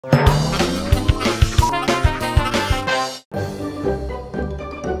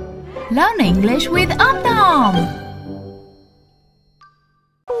Learn English with Om Nom.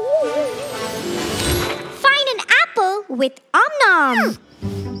 Find an apple with Om Nom.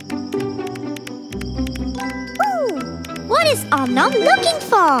 Ooh, what is Om Nom looking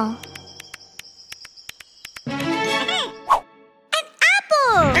for? An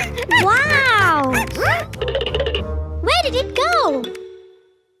apple! Wow! Where did it go?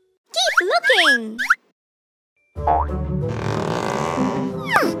 Keep looking.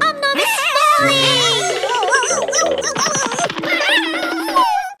 Om Nom is falling!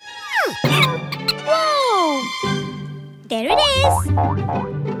 Whoa! There it is!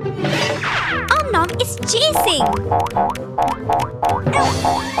 Om Nom is chasing!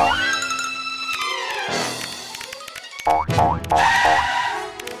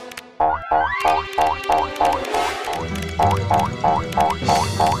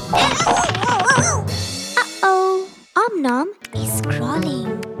 Uh-oh! Om Nom is crawling.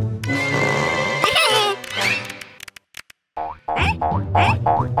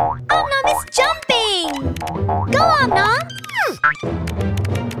 Om Nom is jumping! Go, Om Nom!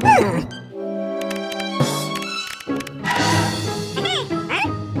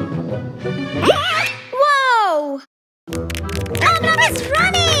 Whoa! Om Nom is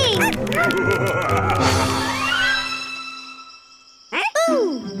running!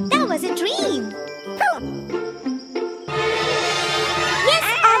 Ooh, that was a dream! Yes,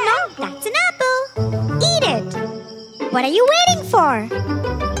 Om Nom, that's an apple! Eat it! What are you waiting for?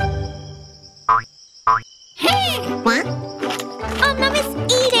 Om Nom is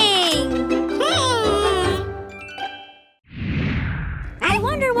eating! I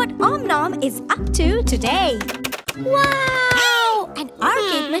wonder what Om Nom is up to today. Wow! An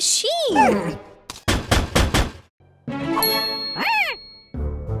arcade machine!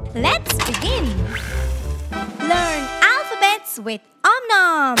 Let's begin! Learn alphabets with Om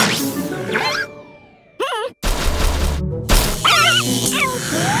Nom!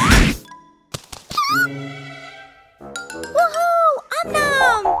 Woohoo! Om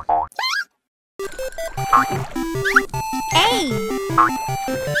Nom! A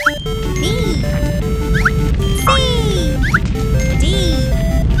B C D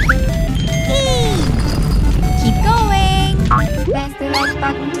E. Keep going. Press the right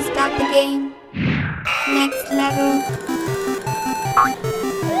button to start the game. Next level.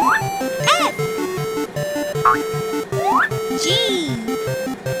 F G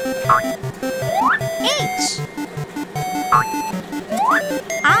H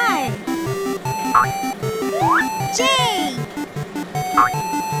I J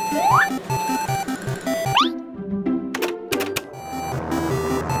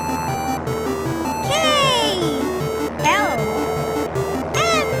K L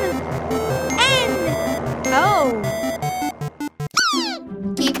M N O.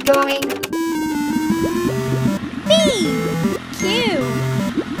 Keep going. P Q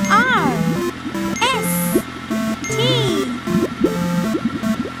R S T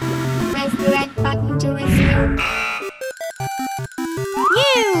Press the right button to resume.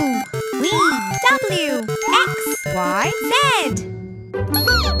 U V W X Y Z.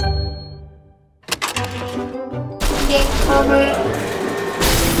 Game over.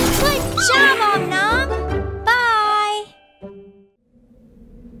 Good job, Om Nom. Bye.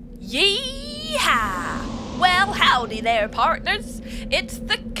 Yee-haw! Well, howdy there, partners. It's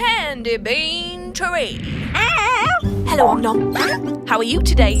the candy bean tree. Hello, Om Nom. How are you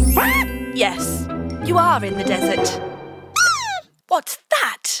today? Yes, you are in the desert. What's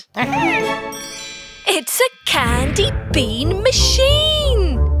that? It's a candy bean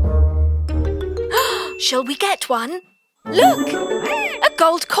machine. Shall we get one? Look, a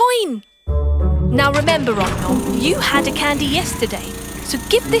gold coin. Now remember, Om Nom, you had a candy yesterday, so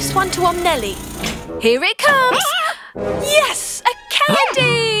give this one to Om Nelly. Here it comes. Yes, a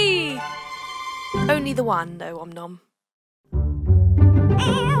candy. Only the one, though, Om Nom.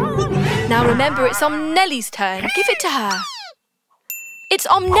 Now remember, it's Om Nelly's turn. Give it to her. It's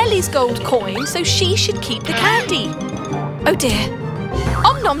Om Nelly's gold coin, so she should keep the candy. Oh dear.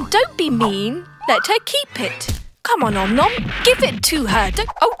 Om Nom, don't be mean. Let her keep it. Come on, Om Nom, give it to her.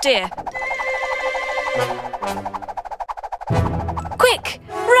 Oh dear. Quick,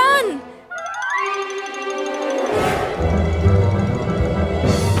 run!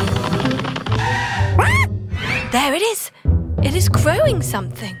 There it is. It is growing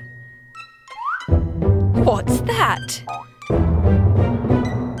something. What's that?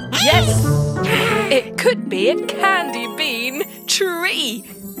 Yes! It could be a candy bean tree.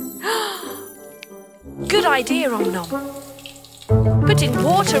 Good idea, Om Nom. Putting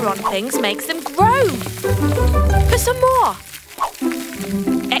water on things makes them grow. Put some more.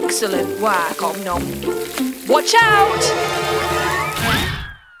 Excellent work, Om Nom. Watch out!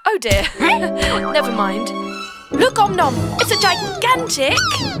 Oh dear, never mind. Look, Om Nom, it's a gigantic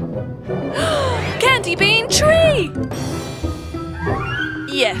candy bean tree!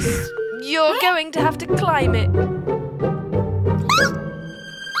 Yes, you're going to have to climb it.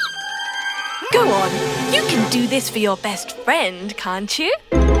 Go on, you can do this for your best friend, can't you?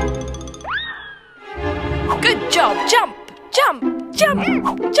 Good job, jump, jump, jump,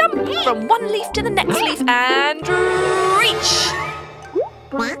 jump from one leaf to the next leaf and reach!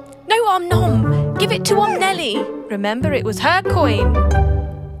 No, Om Nom, give it to Om Nelly. Remember, it was her coin.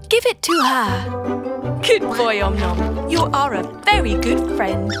 Give it to her. Good boy, Om Nom. You are a very good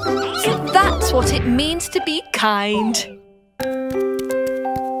friend. So that's what it means to be kind.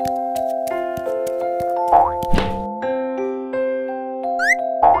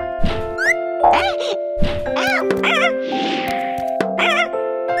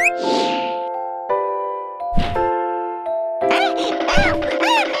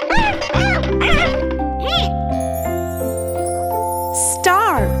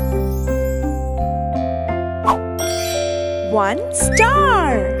 Star. 1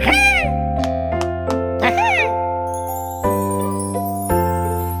 star.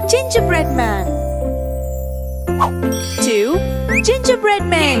 Gingerbread man. 2 gingerbread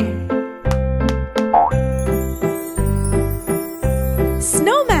men.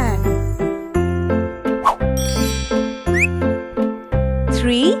 Snowman.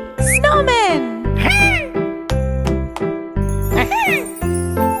 3 snowmen.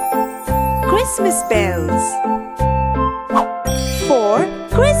 Christmas bells. 4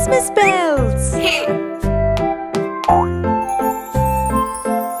 Christmas bells.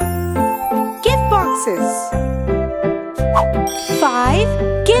 Gift boxes.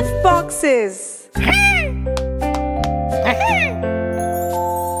 5 gift boxes.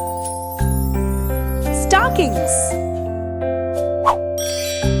 Stockings.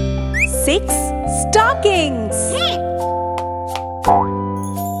 6 stockings.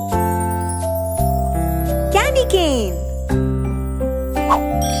 Candy cane.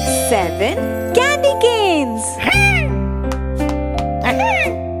 7 candy canes.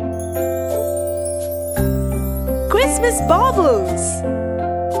 Christmas baubles.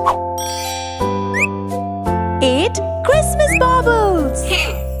 8 Christmas baubles.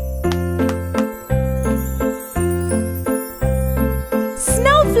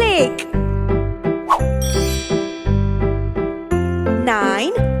 Snowflake.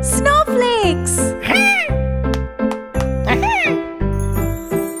 9 snowflakes.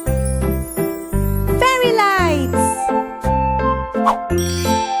 Fairy lights.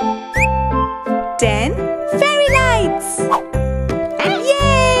 10 fairy lights.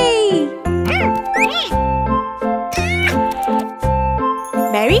 Yay!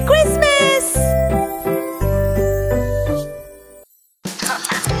 Merry Christmas!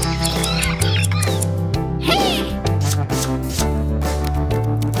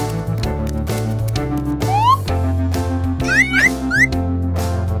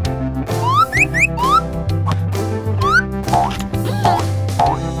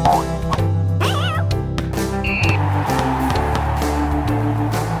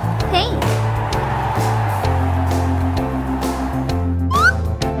 Hey.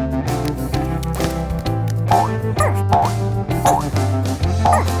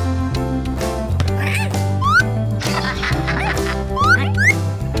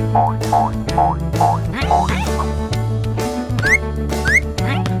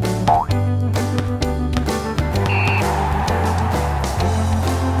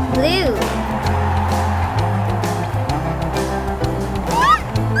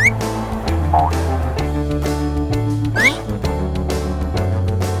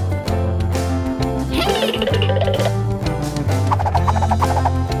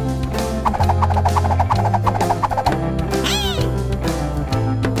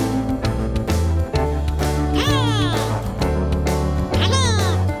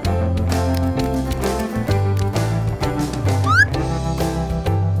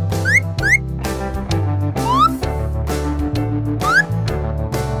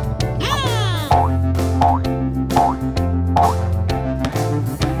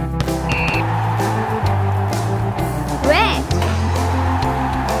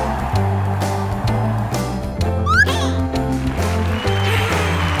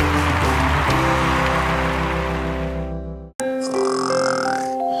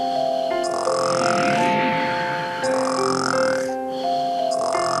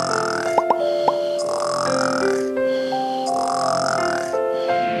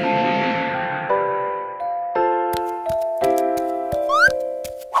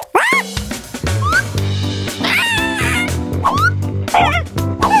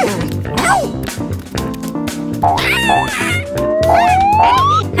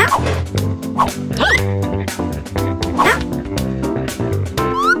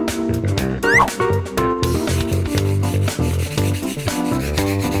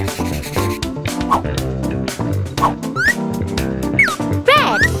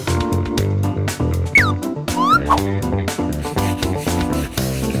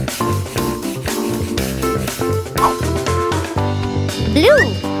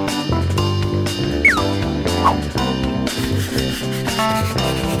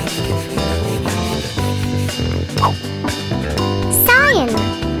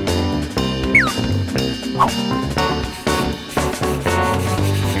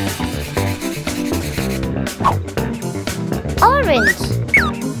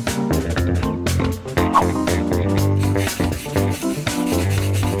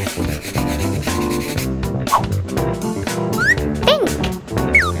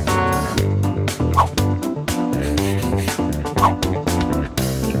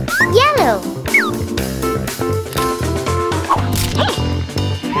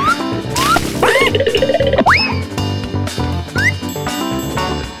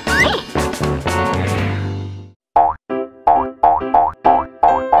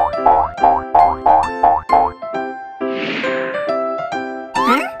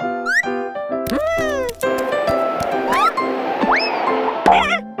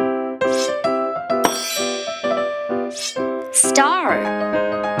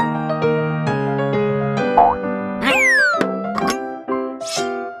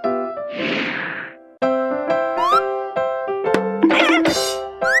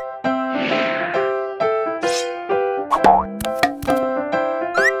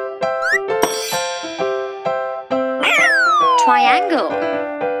 triangle.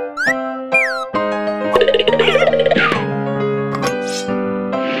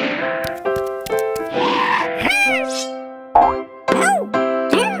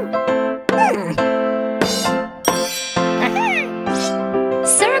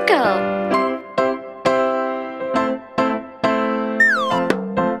 Circle.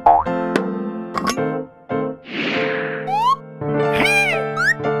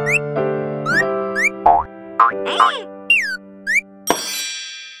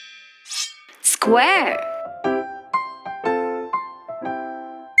 Square.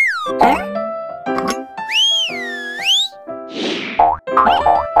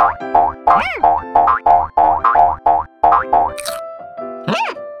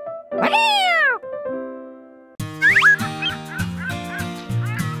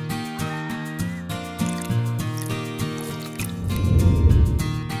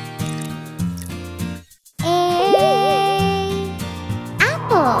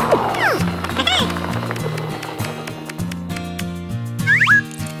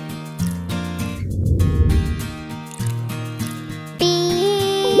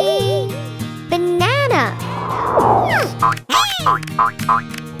 Banana.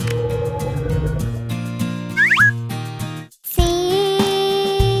 C.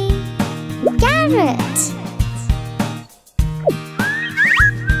 Carrot.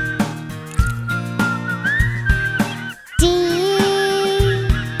 D.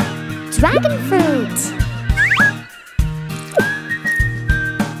 Dragon fruit.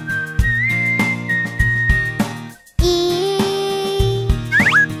 E.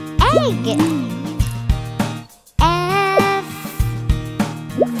 Egg. F.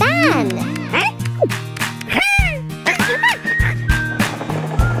 Fan.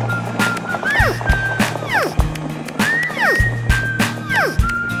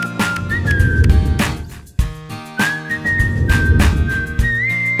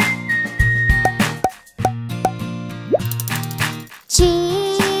 G.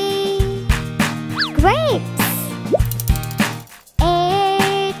 Grapes.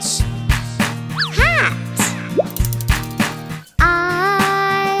 H. Hat. I.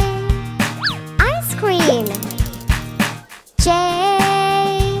 Ice cream. J.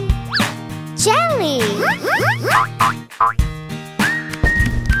 Jelly.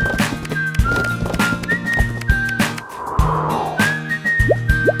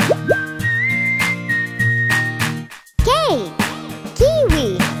 K. Kiwi.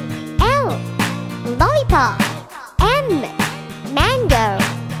 L. Lollipop. M. Mango.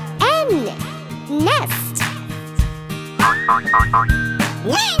 N. Nest.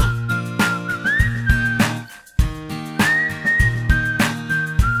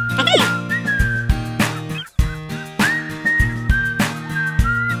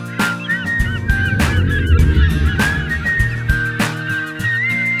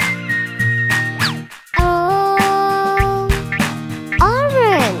 O.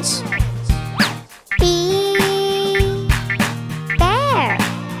 Orange. B. Bear.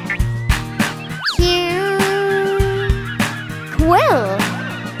 Q. Quill.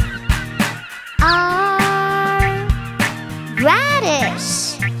 R. Radish.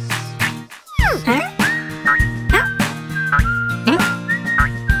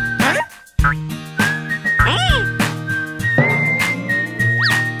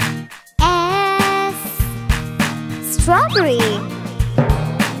 S. Strawberry.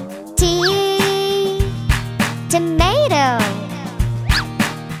 T. Tomato.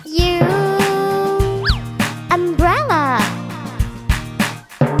 U. Umbrella.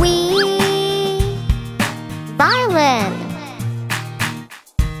 We. Violin.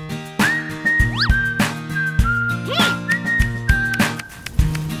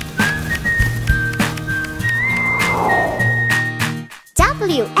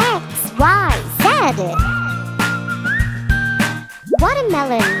 W. X. Y. Z.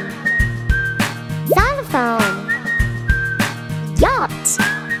 Watermelon. Xylophone. Yacht.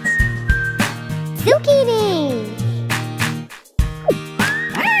 Zucchini.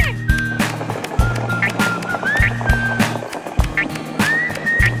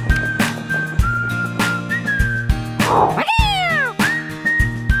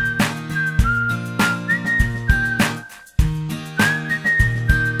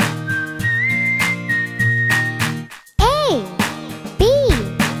 A. B.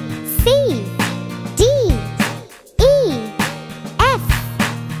 C. D. E. F.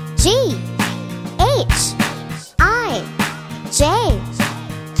 G. H. I. J.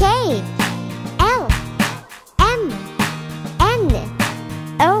 K. L. M. N.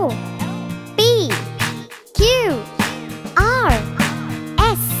 O. P. Q. R.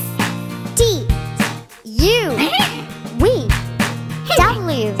 S. T. U. V.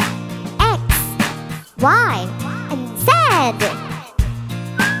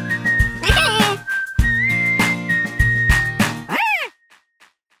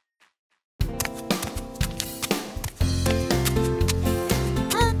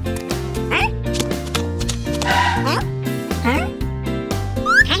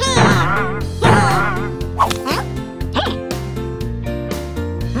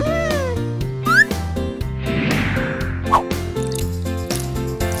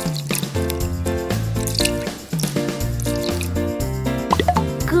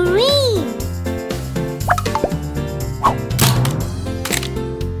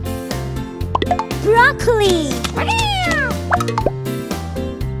 Broccoli.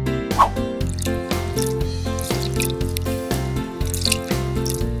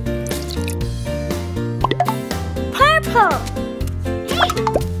 Purple.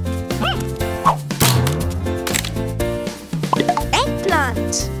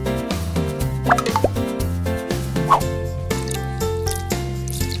 Eggplant.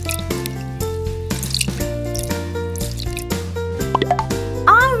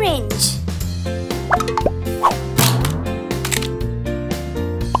 Orange.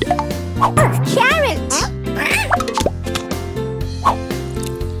 Carrot.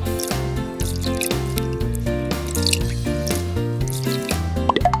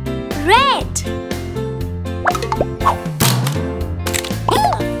 Red.